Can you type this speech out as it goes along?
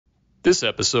This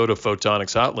episode of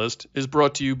Photonics Hot List is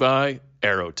brought to you by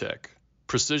Aerotech,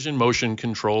 precision motion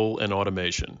control and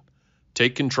automation.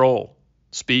 Take control,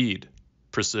 speed,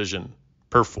 precision,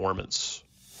 performance.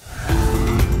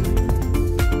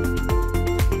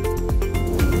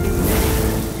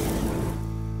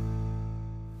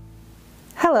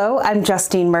 Hello, I'm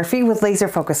Justine Murphy with Laser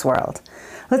Focus World.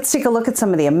 Let's take a look at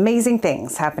some of the amazing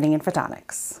things happening in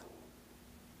photonics.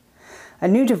 A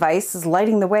new device is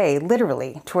lighting the way,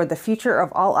 literally, toward the future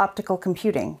of all-optical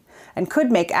computing, and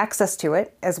could make access to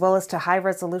it, as well as to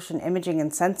high-resolution imaging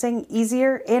and sensing,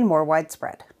 easier and more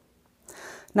widespread.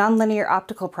 Nonlinear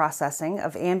optical processing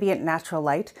of ambient natural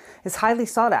light is highly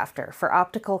sought after for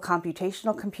optical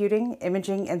computational computing,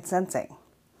 imaging, and sensing.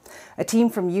 A team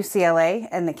from UCLA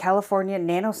and the California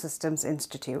Nanosystems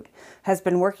Institute has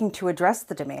been working to address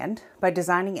the demand by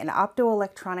designing an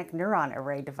optoelectronic neuron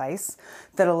array device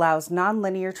that allows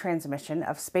nonlinear transmission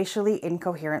of spatially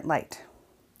incoherent light.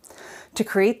 To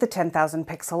create the 10,000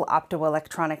 pixel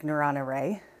optoelectronic neuron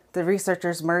array, the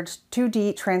researchers merged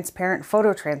 2D transparent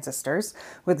phototransistors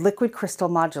with liquid crystal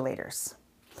modulators.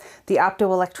 The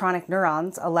optoelectronic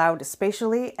neurons allowed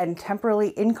spatially and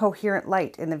temporally incoherent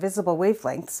light in the visible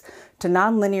wavelengths to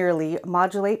nonlinearly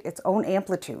modulate its own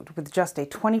amplitude with just a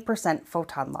 20%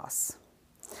 photon loss.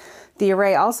 The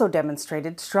array also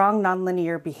demonstrated strong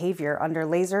nonlinear behavior under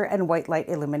laser and white light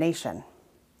illumination.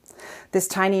 This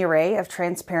tiny array of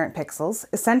transparent pixels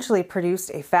essentially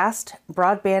produced a fast,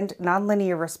 broadband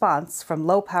nonlinear response from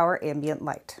low-power ambient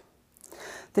light.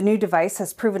 The new device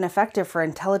has proven effective for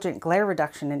intelligent glare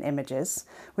reduction in images,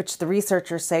 which the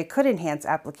researchers say could enhance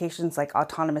applications like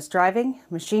autonomous driving,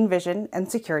 machine vision,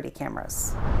 and security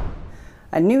cameras.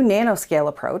 A new nanoscale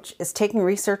approach is taking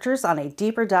researchers on a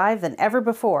deeper dive than ever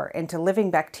before into living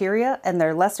bacteria and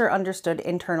their lesser understood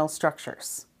internal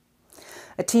structures.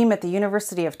 A team at the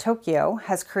University of Tokyo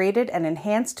has created an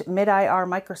enhanced mid-IR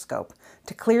microscope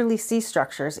to clearly see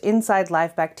structures inside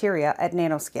live bacteria at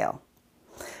nanoscale.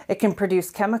 It can produce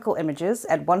chemical images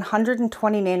at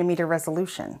 120 nanometer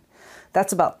resolution.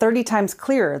 That's about 30 times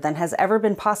clearer than has ever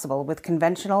been possible with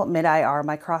conventional mid-IR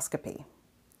microscopy.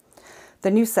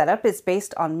 The new setup is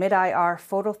based on mid-IR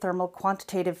photothermal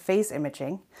quantitative phase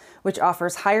imaging, which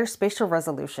offers higher spatial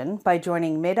resolution by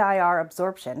joining mid-IR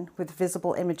absorption with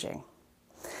visible imaging.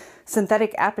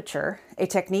 Synthetic aperture, a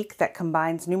technique that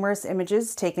combines numerous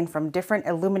images taken from different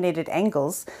illuminated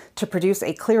angles to produce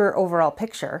a clearer overall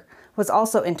picture, was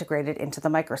also integrated into the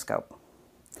microscope.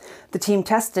 The team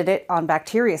tested it on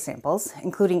bacteria samples,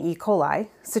 including E. coli,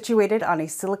 situated on a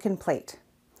silicon plate.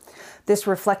 This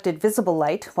reflected visible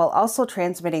light while also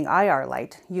transmitting IR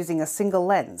light using a single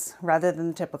lens rather than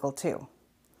the typical two.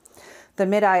 The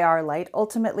mid-IR light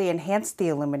ultimately enhanced the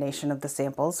illumination of the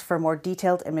samples for more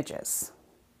detailed images.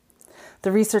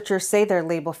 The researchers say their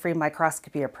label-free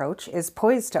microscopy approach is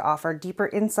poised to offer deeper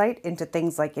insight into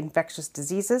things like infectious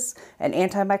diseases and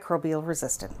antimicrobial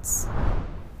resistance.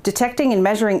 Detecting and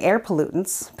measuring air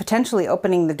pollutants, potentially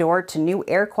opening the door to new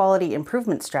air quality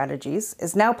improvement strategies,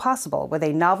 is now possible with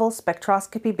a novel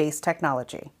spectroscopy-based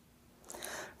technology.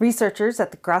 Researchers at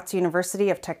the Graz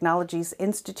University of Technology's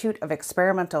Institute of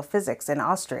Experimental Physics in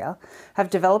Austria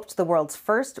have developed the world's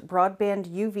first broadband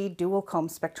UV dual-comb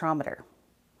spectrometer.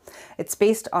 It's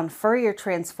based on Fourier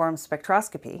transform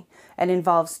spectroscopy and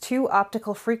involves two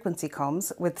optical frequency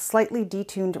combs with slightly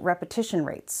detuned repetition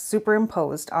rates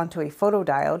superimposed onto a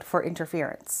photodiode for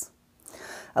interference.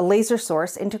 A laser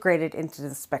source integrated into the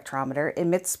spectrometer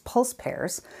emits pulse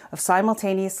pairs of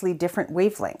simultaneously different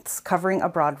wavelengths covering a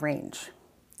broad range.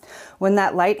 When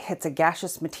that light hits a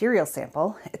gaseous material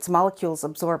sample, its molecules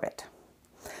absorb it.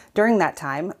 During that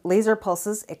time, laser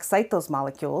pulses excite those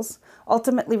molecules,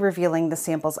 ultimately revealing the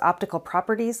sample's optical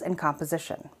properties and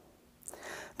composition.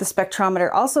 The spectrometer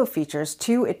also features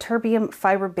two ytterbium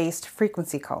fiber-based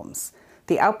frequency combs,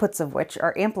 the outputs of which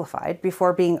are amplified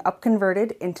before being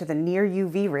upconverted into the near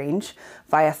UV range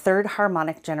via third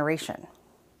harmonic generation.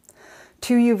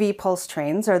 Two UV pulse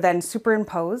trains are then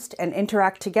superimposed and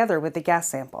interact together with the gas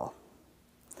sample.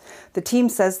 The team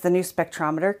says the new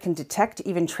spectrometer can detect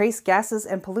even trace gases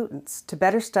and pollutants to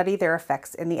better study their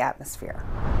effects in the atmosphere.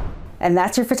 And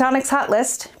that's your Photonics Hot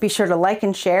List. Be sure to like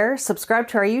and share, subscribe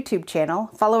to our YouTube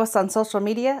channel, follow us on social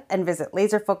media, and visit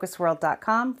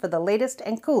laserfocusworld.com for the latest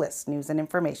and coolest news and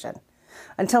information.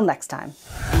 Until next time.